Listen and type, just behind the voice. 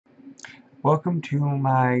Welcome to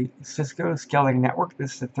my Cisco Scaling Network.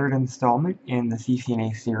 This is the third installment in the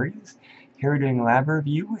CCNA series. Here we're doing lab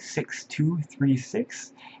review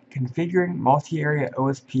 6236, configuring multi-area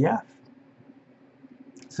OSPF.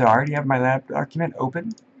 So I already have my lab document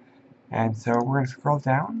open, and so we're going to scroll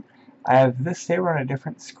down. I have this saved on a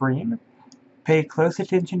different screen. Pay close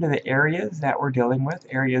attention to the areas that we're dealing with,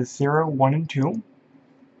 areas 0, 1, and 2.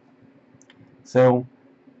 So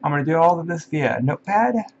I'm going to do all of this via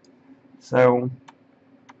Notepad. So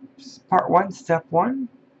part 1, step 1,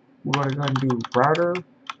 we're going to go and do router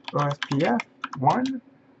OSPF 1.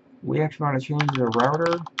 We actually want to change the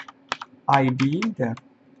router ID to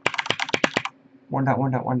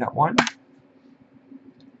 1.1.1.1.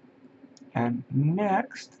 And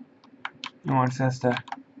next, it wants us to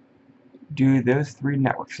do those 3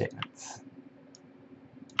 network statements.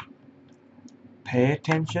 Pay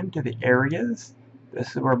attention to the areas.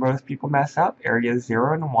 This is where most people mess up, areas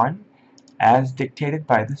 0 and 1, as dictated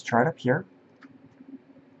by this chart up here.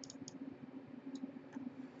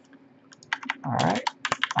 Alright,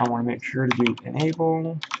 I want to make sure to do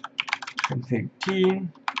enable config T,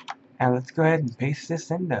 and let's go ahead and paste this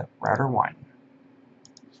into router 1.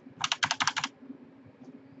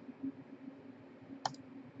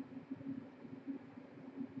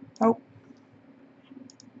 Oh,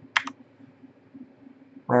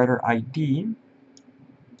 router ID,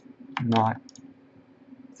 not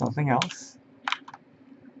something else.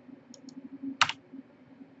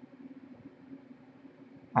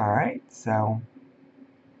 Alright, so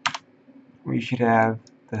we should have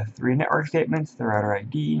the 3 network statements, the router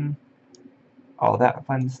ID, all that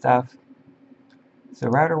fun stuff. So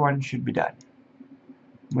router 1 should be done.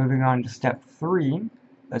 Moving on to step 3,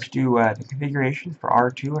 let's do the configurations for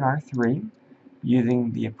R2 and R3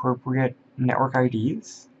 using the appropriate network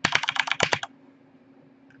IDs.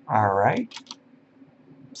 Alright,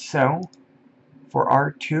 so for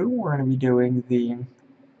R2 we're going to be doing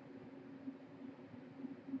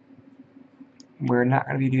we're not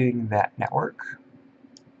going to be doing that network.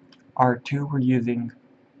 R2 we're using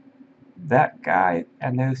that guy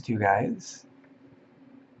and those 2 guys.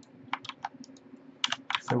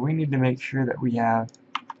 So we need to make sure that we have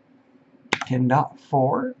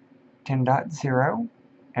 10.4, 10.0,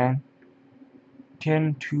 and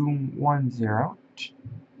 10.2.1.0,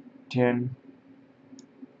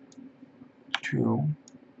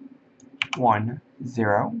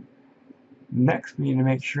 10.2.1.0. Next, we need to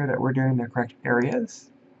make sure that we're doing the correct areas.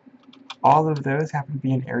 All of those happen to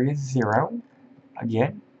be in area 0.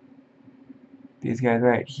 Again, these guys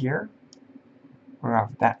right here, we're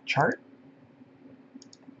off that chart.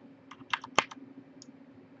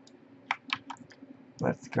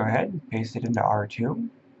 Let's go ahead and paste it into R2.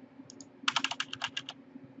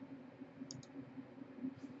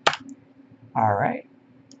 Alright,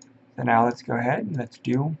 so now let's go ahead and let's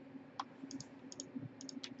do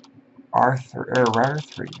router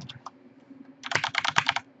 3.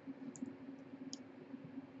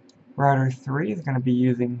 Router 3 is going to be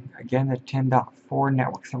using, again, the 10.4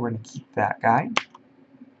 network, so we're going to keep that guy.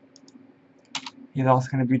 He's also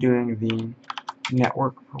going to be doing the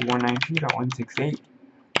network for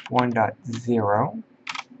 192.168.1.0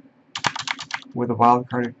 with a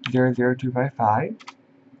wildcard of 00255.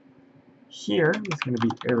 Here is going to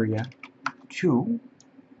be area 2.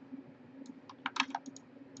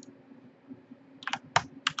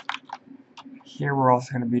 Here we're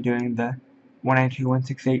also going to be doing the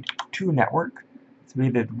 192.168.2 network. So we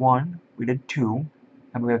did 1, we did 2,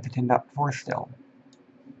 and we have the 10.4 still.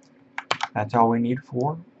 That's all we need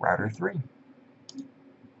for router 3.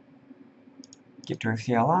 Get to our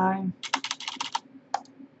CLI,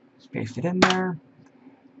 paste it in there,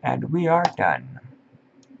 and we are done.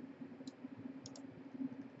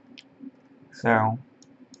 So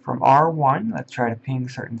from R1, let's try to ping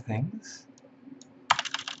certain things.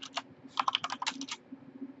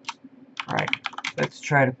 Alright, let's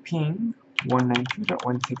try to ping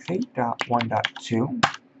 192.168.1.2.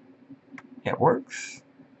 It works.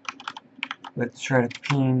 Let's try to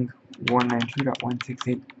ping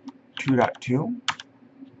 192.168.2.2.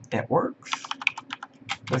 It works.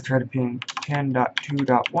 Let's try to ping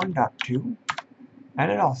 10.2.1.2.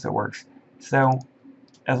 And it also works. So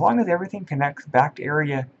as long as everything connects back to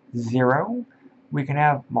area 0, we can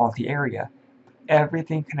have multi-area.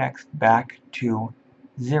 Everything connects back to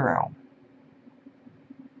 0.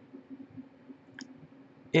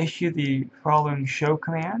 Issue the following show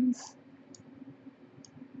commands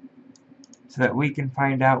so that we can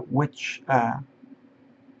find out which how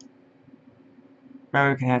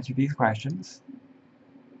we can answer these questions.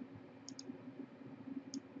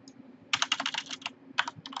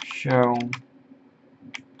 Show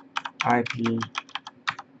IP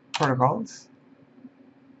protocols.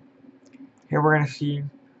 Here we're going to see,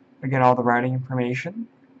 again, all the routing information.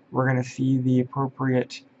 We're going to see the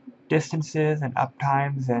appropriate distances and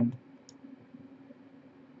uptimes and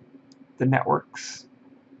the networks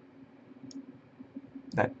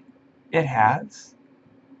that it has.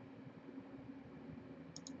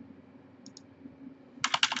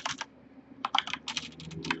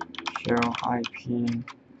 Show IP,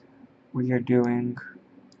 we are doing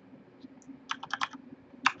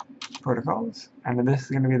protocols, and then this is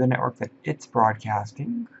going to be the network that it's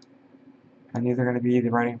broadcasting, and these are going to be the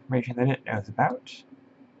routing information that it knows about.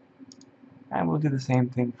 And we'll do the same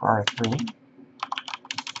thing for R3.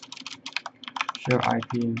 Show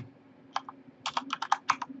IP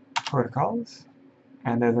protocols,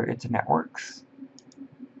 and those are its networks.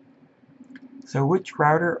 So which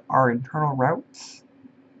router are internal routes?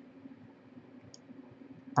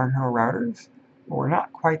 Our internal routers? Well, we're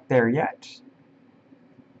not quite there yet.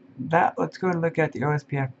 Let's go and look at the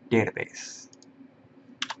OSPF database.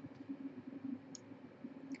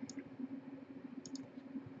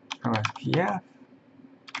 OSPF,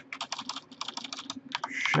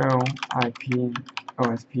 show IP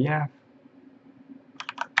OSPF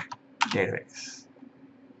database.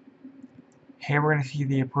 Here we're going to see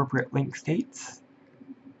the appropriate link states,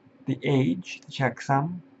 the age, the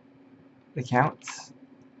checksum, the counts,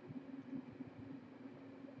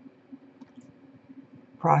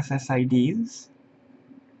 process IDs.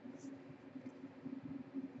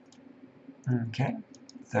 Okay,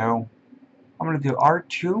 so I'm going to do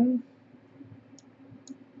R2.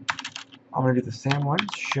 I'm going to do the same one,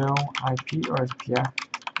 show IP OSPF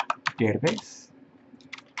database.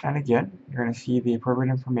 And again, you're going to see the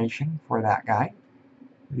appropriate information for that guy.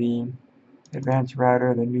 The advanced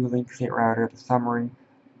router, the new link state router, the summary,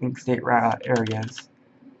 link state areas.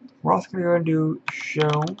 We're also going to go and do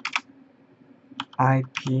show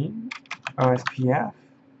IP OSPF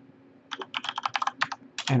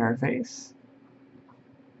interface.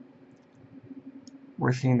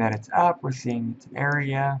 We're seeing that it's up, we're seeing it's an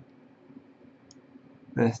area,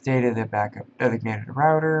 the state of the backup designated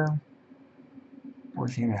router, we're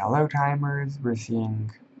seeing the hello timers, we're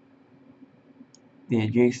seeing the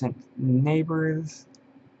adjacent neighbors,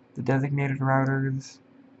 the designated routers,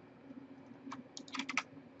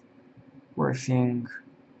 we're seeing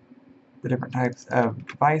the different types of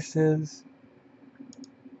devices.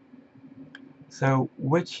 So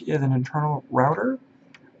which is an internal router?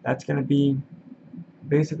 That's going to be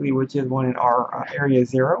basically which is one in our area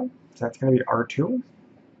 0, so that's going to be R2.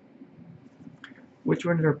 Which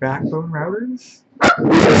ones are backbone routers?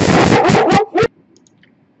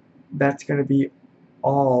 That's going to be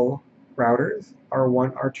all routers,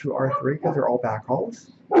 R1, R2, R3, because they're all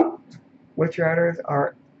backhauls. Which routers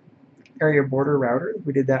are area border routers?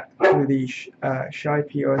 We did that through the show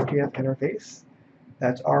IP OSPF interface.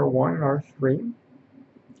 That's R1 and R3.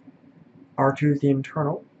 R2 is the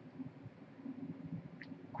internal.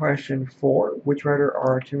 Question 4, which router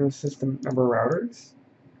are Arduino system number routers?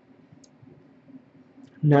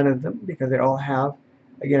 None of them, because they all have,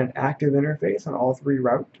 again, an active interface, and all 3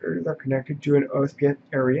 routers are connected to an OSPF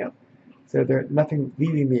area, so there's nothing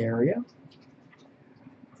leaving the area.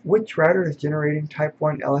 Which router is generating type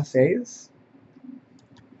 1 LSAs?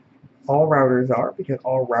 All routers are, because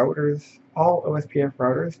all OSPF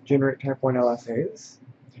routers generate type 1 LSAs.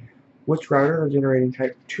 Which routers are generating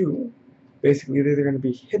type 2? Basically, these are going to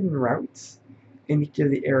be hidden routes in each of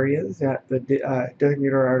the areas that the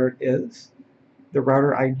designated router is. The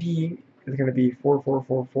router ID is going to be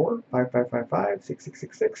 4444, 5555,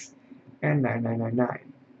 6666, and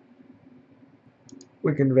 9999.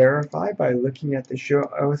 We can verify by looking at the show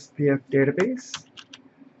OSPF database,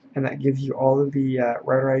 and that gives you all of the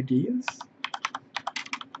router IDs.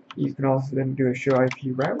 You can also then do a show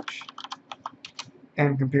IP route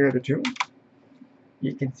and compare the two.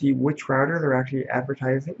 You can see which routers are actually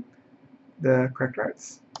advertising the correct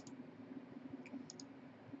routes.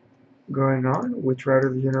 Going on, which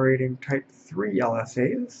routers are generating type 3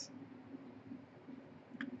 LSAs?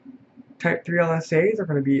 Type 3 LSAs are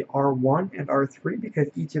going to be R1 and R3 because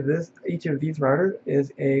each of these routers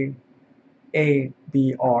is a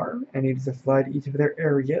ABR and needs to flood each of their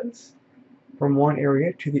areas from one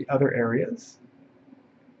area to the other areas.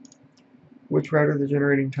 Which routers are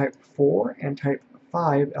generating type 4 and type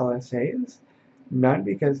 5 LSAs? None,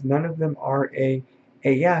 because none of them are a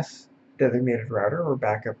AS designated router or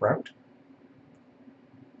backup route.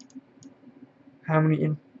 How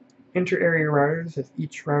many inter-area routers does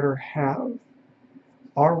each router have?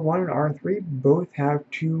 R1 and R3 both have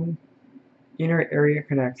 2 inner area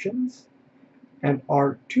connections, and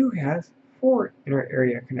R2 has support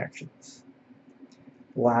inter-area connections.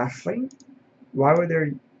 Lastly, why would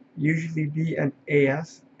there usually be an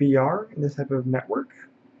ASBR in this type of network?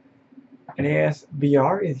 An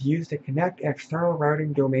ASBR is used to connect external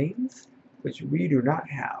routing domains, which we do not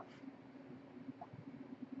have.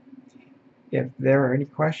 If there are any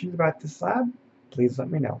questions about this lab, please let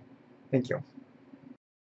me know. Thank you.